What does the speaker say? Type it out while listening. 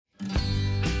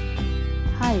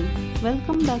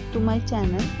Welcome back to my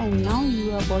channel, and now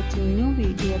you are watching new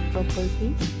video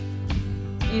property.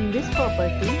 In this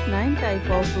property, 9 type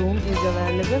of room is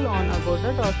available on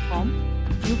agoda.com.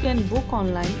 You can book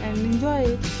online and enjoy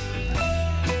it.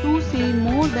 To see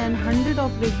more than 100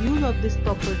 of reviews of this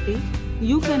property,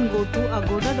 you can go to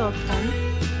agoda.com.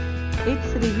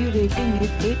 Its review rating is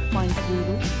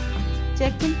 8.0.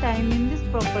 Check-in time in this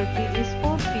property is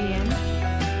 4 p.m.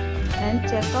 and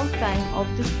checkout time of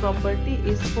this property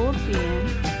is 4 p.m.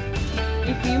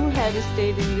 If you have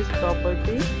stayed in this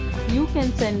property, you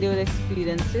can send your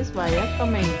experiences via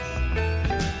comments.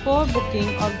 For booking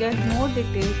or get more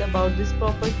details about this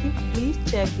property, please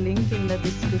check link in the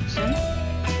description.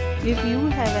 If you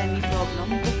have any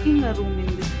problem booking a room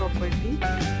in this property,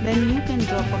 then you can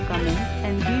drop a comment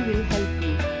and we will help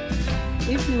you.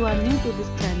 If you are new to this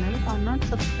channel or not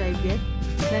subscribed yet,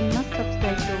 then must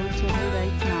subscribe to our channel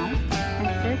right now and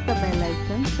press the bell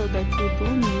icon so that you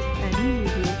don't miss any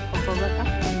video of our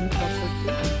upcoming property.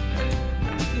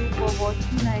 Thank you for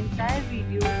watching the entire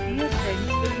video. Dear friends,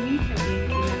 we'll meet again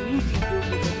in a new video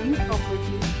with a new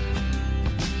property.